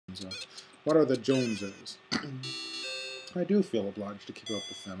What are the Joneses? I do feel obliged to keep up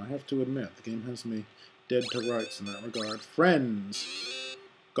with them. I have to admit, the game has me dead to rights in that regard. Friends!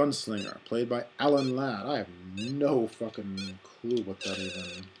 Gunslinger, played by Alan Ladd. I have no fucking clue what that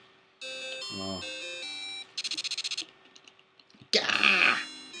even... Gah!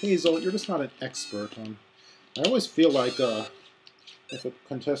 Hazel, you're just not an expert on... I always feel like, if a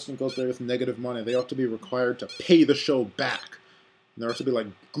contestant goes away with negative money, they ought to be required to pay the show back. And there ought to be, like,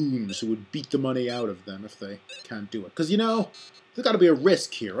 goons who would beat the money out of them if they can't do it. Because, you know, there's got to be a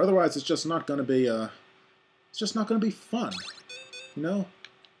risk here. Otherwise, it's just not going to be, it's just not going to be fun. You know?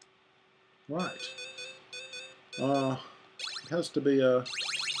 Right. It has to be, oh,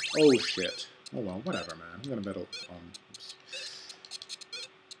 shit. Oh, well, whatever, man. I'm going to bet, oops.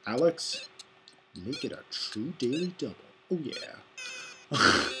 Alex, make it a true daily double. Oh, yeah.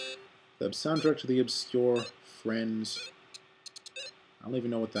 The soundtrack to the obscure Friends. I don't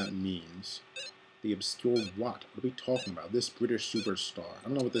even know what that means. The obscure what? What are we talking about? This British superstar. I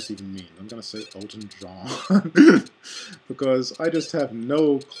don't know what this even means. I'm going to say Elton John. Because I just have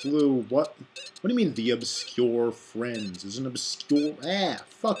no clue what... What do you mean, the obscure Friends? Is an obscure...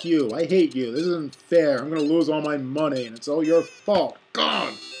 fuck you. I hate you. This isn't fair. I'm going to lose all my money, and it's all your fault.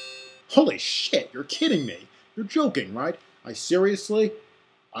 God! Holy shit, you're kidding me. You're joking, right? I seriously?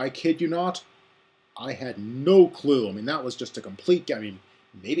 I kid you not? I had no clue. I mean, that was just a complete... I mean,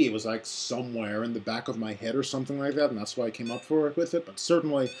 maybe it was like somewhere in the back of my head or something like that, and that's why I came up with it. But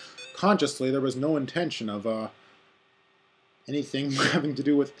certainly, consciously, there was no intention of anything having to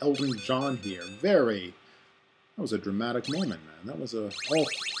do with Elton John here. That was a dramatic moment, man. That was a...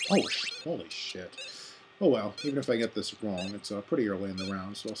 holy shit. Oh well, even if I get this wrong, it's pretty early in the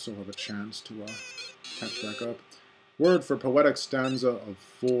round, so I'll still have a chance to catch back up. Word for poetic stanza of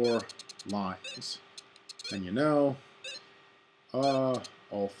 4 lines. And you know, all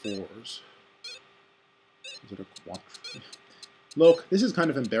fours. Is it a quatrain? Look, this is kind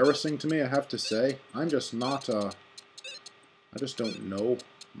of embarrassing to me, I have to say. I'm just not, I just don't know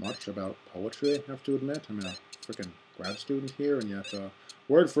much about poetry, I have to admit. I'm a freaking grad student here, and yet,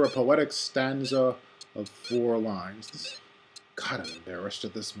 word for a poetic stanza of 4 lines. God, I'm embarrassed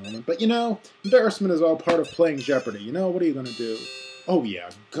at this moment. But, you know, embarrassment is all part of playing Jeopardy. You know, what are you going to do? Oh, yeah,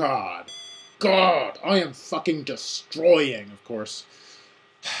 God, I am fucking destroying, of course.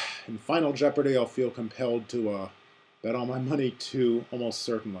 In Final Jeopardy, I'll feel compelled to bet all my money too, almost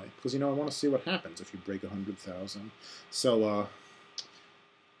certainly. Because, you know, I want to see what happens if you break 100,000. So,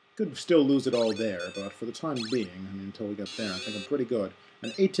 could still lose it all there, but for the time being, I mean, until we get there, I think I'm pretty good.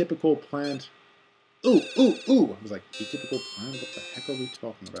 An atypical plant... Ooh! I was like, atypical plant? What the heck are we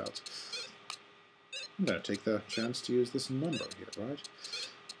talking about? I'm going to take the chance to use this number here, right?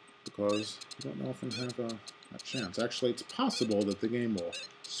 Because you don't often have a chance. Actually, it's possible that the game will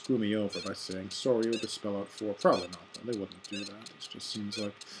screw me over by saying, sorry, or to spell out 4. Probably not, though. They wouldn't do that. It just seems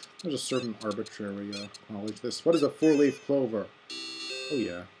like there's a certain arbitrary quality to this. What is a 4-leaf clover? Oh,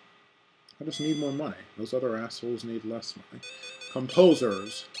 yeah. I just need more money. Those other assholes need less money.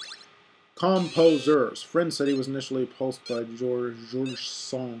 Composers. Friend said he was initially pulsed by Georges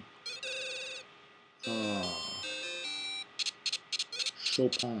Sand.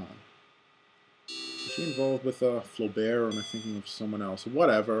 Chopin. Is she involved with Flaubert, or am I thinking of someone else?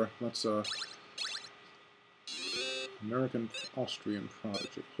 Whatever. Let's American Austrian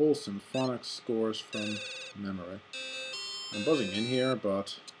prodigy. Whole symphonic scores from memory. I'm buzzing in here,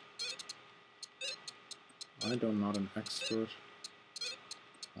 but I'm not an expert.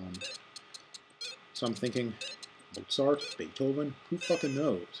 So I'm thinking Mozart, Beethoven, who fucking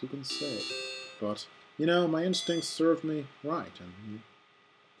knows? Who can say? But, you know, my instincts served me right, and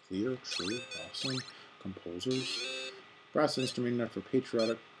clear, true, awesome composers. Brass instrument for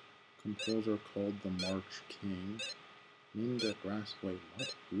patriotic composer called the March King. Named at brass, wait,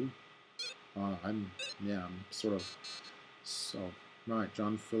 what? Who? I'm sort of, so, right,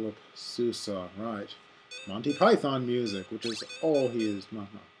 John Philip Sousa, right. Monty Python music, which is all he is, no.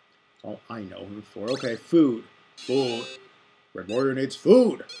 All I know him for. Okay, food. Red Warrior needs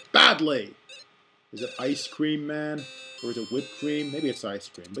food. Badly. Is it ice cream, man? Or is it whipped cream? Maybe it's ice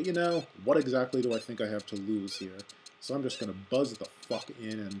cream. But you know, what exactly do I think I have to lose here? So I'm just going to buzz the fuck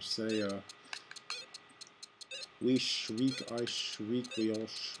in and say, we shriek, I shriek, we all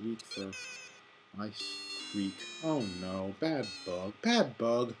shriek for ice creek. Oh no, bad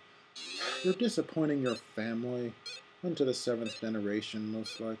bug. You're disappointing your family. Into the 7th generation,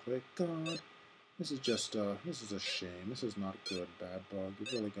 most likely. God, this is just, this is a shame. This is not good, bad bug.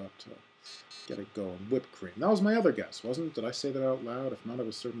 You've really got to get it going. Whipped cream. That was my other guess, wasn't it? Did I say that out loud? If not, I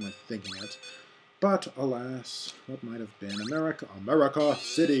was certainly thinking it. But, alas, what might have been? America,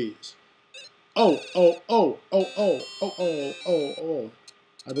 cities. Oh, oh, oh, oh, oh, oh, oh, oh, oh.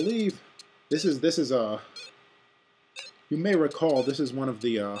 I believe this is you may recall this is one of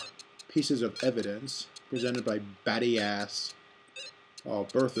the pieces of evidence presented by batty-ass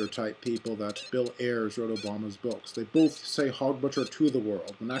birther-type people that Bill Ayers wrote Obama's books. They both say Hog Butcher to the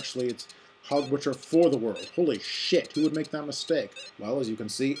world, when actually it's Hog Butcher for the world. Holy shit, who would make that mistake? Well, as you can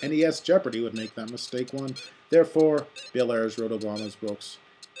see, NES Jeopardy would make that mistake one. Therefore, Bill Ayers wrote Obama's books.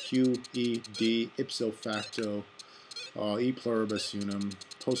 QED, ipso facto, e pluribus unum,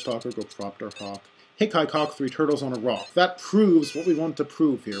 post hoc ergo propter hoc, hic haec hoc, three turtles on a rock. That proves what we want to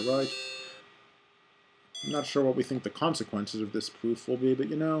prove here, right? I'm not sure what we think the consequences of this proof will be, but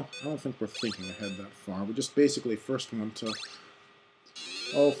you know, I don't think we're thinking ahead that far. We just basically first want to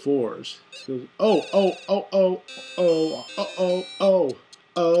all fours. So, oh, oh, oh, oh, oh, oh,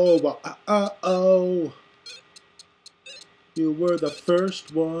 oh, oh, oh. You were the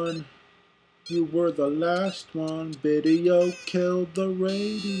first one. You were the last one. Video killed the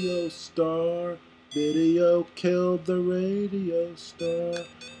radio star. Video killed the radio star.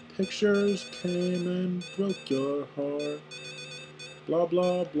 Pictures came and broke your heart. Blah,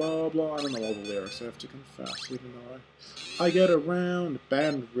 blah, blah, blah. I don't know all the lyrics, I have to confess, even though I get around.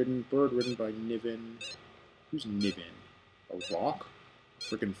 Band-ridden, bird-ridden by Niven. Who's Niven? A rock? A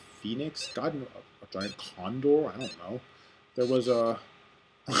freaking phoenix? God, a giant condor? I don't know. There was a...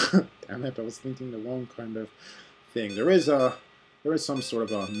 Damn it, I was thinking the wrong kind of thing. There is some sort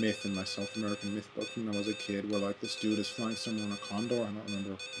of a myth in my South American myth book from when I was a kid where, like, this dude is flying somewhere on a condor. I don't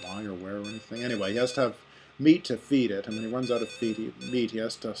remember why or where or anything. Anyway, he has to have meat to feed it, and when he runs out of meat, he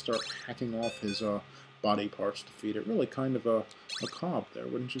has to start hacking off his body parts to feed it. Really kind of a macabre there,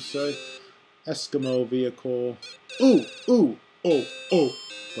 wouldn't you say? Eskimo vehicle. Ooh, ooh, oh, oh.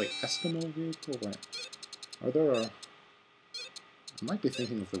 Wait, Eskimo vehicle? Wait. Are there a... I might be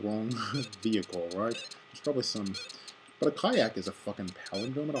thinking of the wrong vehicle, right? There's probably some... But a kayak is a fucking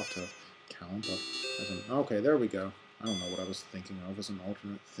palindrome. It ought to count, but... As an... Okay, there we go. I don't know what I was thinking of as an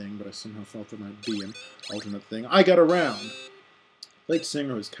alternate thing, but I somehow thought there might be an alternate thing. I got around! Late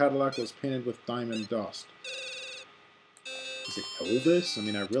singer whose Cadillac was painted with diamond dust. Is it Elvis? I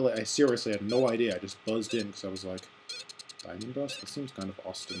mean, I seriously had no idea. I just buzzed in because I was like, diamond dust? That seems kind of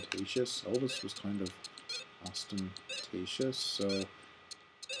ostentatious. Elvis was kind of ostentatious, so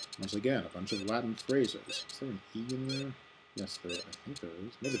once again, a bunch of Latin phrases. Is there an E in there? Yes, I think there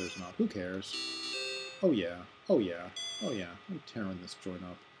is. Maybe there's not. Who cares? Oh yeah, oh yeah, oh yeah. I'm tearing this joint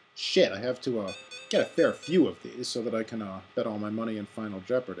up. Shit, I have to get a fair few of these so that I can bet all my money in Final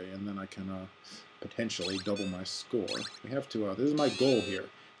Jeopardy, and then I can potentially double my score. We have to, this is my goal here.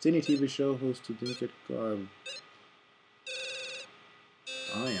 It's any TV show hosted didn't get,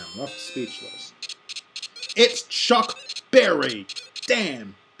 I am left speechless. It's Chuck Berry!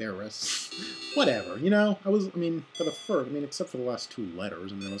 Damn, Barris. Whatever, you know, for the first, except for the last two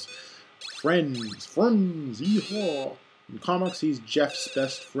letters, there was Friends, yeehaw! In comics, he's Jeff's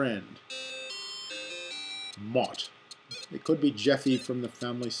best friend. Mott. It could be Jeffy from the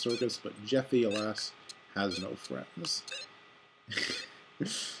Family Circus, but Jeffy, alas, has no friends.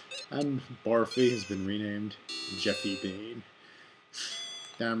 And Barfy has been renamed Jeffy Bean.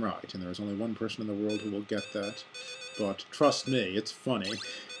 Damn right, and there's only one person in the world who will get that. But trust me, it's funny.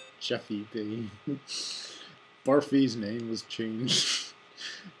 Jeffy Bean. Barfy's name was changed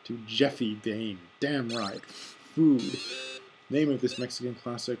to Jeffy Bean. Damn right. Food. Name of this Mexican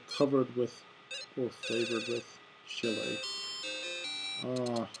classic, covered with or flavored with chili. I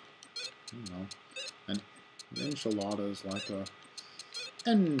don't know. And an enchilada is like a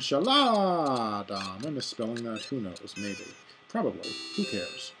enchilada. Am I misspelling that? Who knows? Maybe. Probably. Who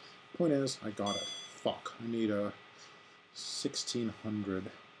cares? Point is, I got it. Fuck. I need $1,600.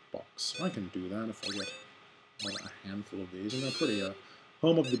 I can do that if I get a handful of these. And they're pretty,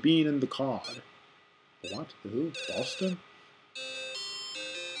 home of the bean and the cod. What? The who? Boston?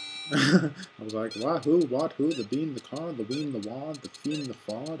 I was like, what? Who? What? Who? The bean, the cod, the ween, the wad, the fiend, the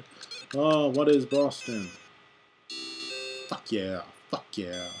fod? Oh, what is Boston? Fuck yeah. Fuck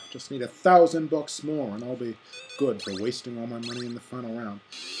yeah. Just need $1,000 more and I'll be good for wasting all my money in the final round.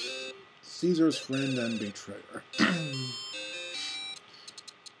 Caesar's friend and betrayer.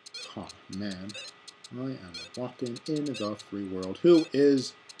 Oh, man. I am walking in the free world. Who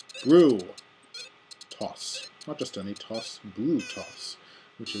is Brew? Toss. Not just any toss, Brew Toss,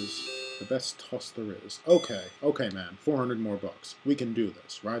 which is the best toss there is. Okay, okay, man. 400 more bucks. We can do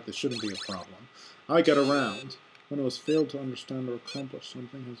this, right? This shouldn't be a problem. I get around. When it has failed to understand or accomplish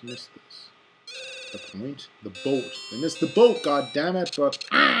something, has missed this. The point? The boat. They missed the boat, goddammit, but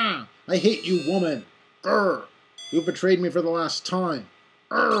I hate you, woman! You've betrayed me for the last time.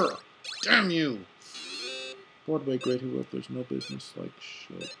 Damn you! Broadway great who wrote There's No Business Like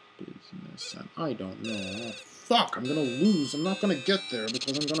Show Business, and I don't know. Oh, fuck, I'm gonna lose. I'm not gonna get there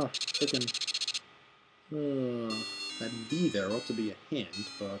because I'm gonna frickin' that B there ought to be a hint,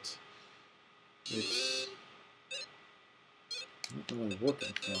 but it's not really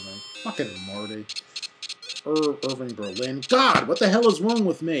working for me. Fucking Marty. Irving Berlin. God, what the hell is wrong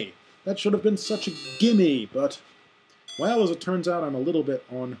with me? That should have been such a gimme, but... Well, as it turns out, I'm a little bit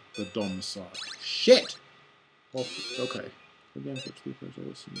on the dumb side. Shit! Well, okay. Again, for 3 players, I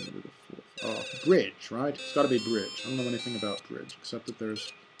listen to the 4th. Bridge, right? It's gotta be bridge. I don't know anything about bridge, except that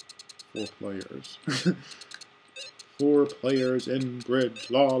there's 4 players. 4 players in bridge.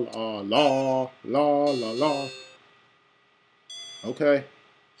 La la la la la la. Okay.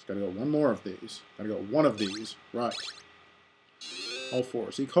 Just gotta go one more of these. Gotta go one of these. Right. All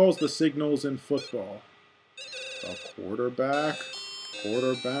 4s. He calls the signals in football. A quarterback.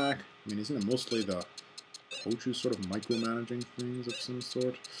 Quarterback. I mean, isn't it mostly the coach who's sort of micromanaging things of some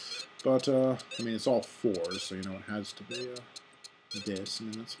sort? But, I mean, it's all 4s, so, you know, it has to be this. I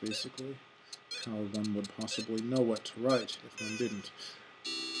mean, that's basically how one would possibly know what to write if one didn't.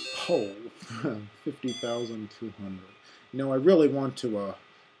 Oh, 50,200. You know, I really want to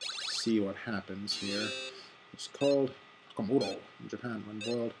see what happens here. It's called Komodo in Japan when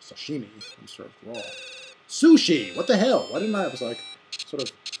boiled, sashimi when served raw. Sushi! What the hell? Why didn't I? It was like sort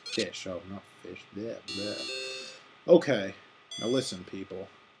of fish. Oh, not fish. Bleh, bleh. Okay. Now listen, people.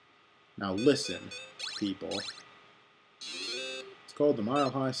 Now listen, people. It's called the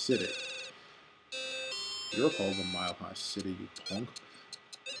Mile High City. You're called the Mile High City, you punk.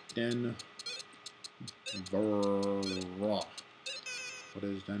 Denver. What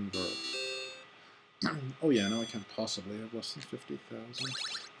is Denver? Oh yeah, no, I can't possibly have less than 50,000.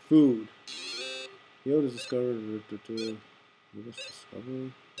 Food. Yoda's discovered. Yoda's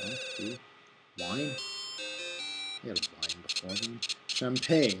discovery. Food. Wine. I had wine before then.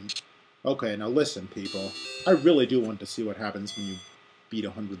 Champagne. Okay, now listen, people. I really do want to see what happens when you beat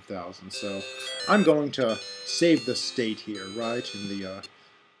 100,000, so I'm going to save the state here, right, in the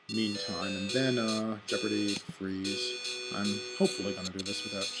meantime, and then Jeopardy, freeze. I'm hopefully going to do this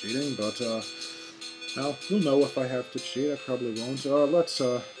without cheating, but well, you'll know if I have to cheat. I probably won't. Let's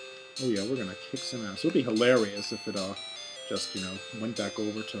oh yeah, we're going to kick some ass. It would be hilarious if it just, you know, went back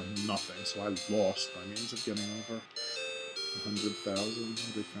over to nothing, so I lost by means of getting over 100,000. That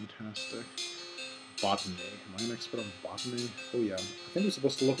would be fantastic. Botany. Am I an expert on botany? Oh yeah. I think we're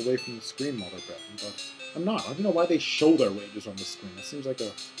supposed to look away from the screen while they're betting, but I'm not. I don't know why they show their wages on the screen. That seems like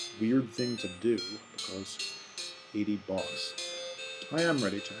a weird thing to do, because 80 bucks. I am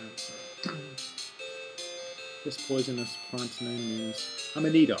ready to answer. This poisonous plant's name means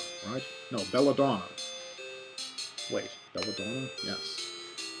Amanita, right? No, belladonna. Wait, belladonna? Yes.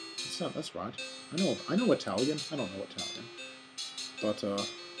 That's right. I know Italian. I don't know Italian. But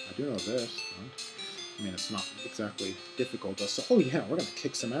I do know this, right? I mean, it's not exactly difficult. Oh yeah, we're gonna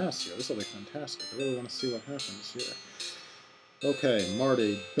kick some ass here. This will be fantastic. I really want to see what happens here. Okay,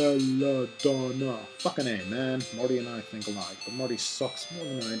 Marty, belladonna. Fucking A, man. Marty and I think alike, but Marty sucks more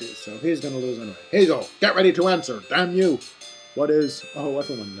than I do, so he's gonna lose anyway. Here you go. Get ready to answer. Damn you. What is... Oh,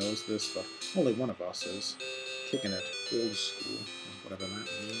 everyone knows this, but only one of us is kicking it old school, whatever that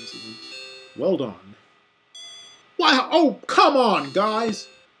means even. Well done. Why? Oh, come on, guys!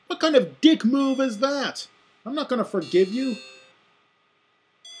 What kind of dick move is that? I'm not gonna forgive you.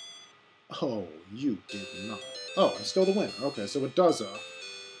 Oh, you did not. Oh, I'm still the winner. Okay, so it does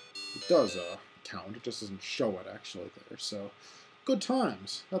count. It just doesn't show it actually there. So, good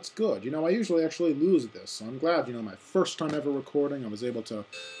times. That's good. You know, I usually actually lose this, so I'm glad. You know, my first time ever recording, I was able to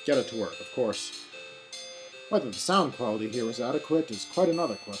get it to work. Of course, whether the sound quality here is adequate is quite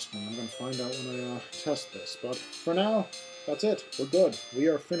another question. I'm going to find out when I test this. But for now, that's it. We're good. We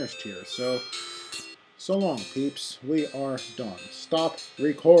are finished here. So long, peeps. We are done. Stop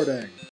recording.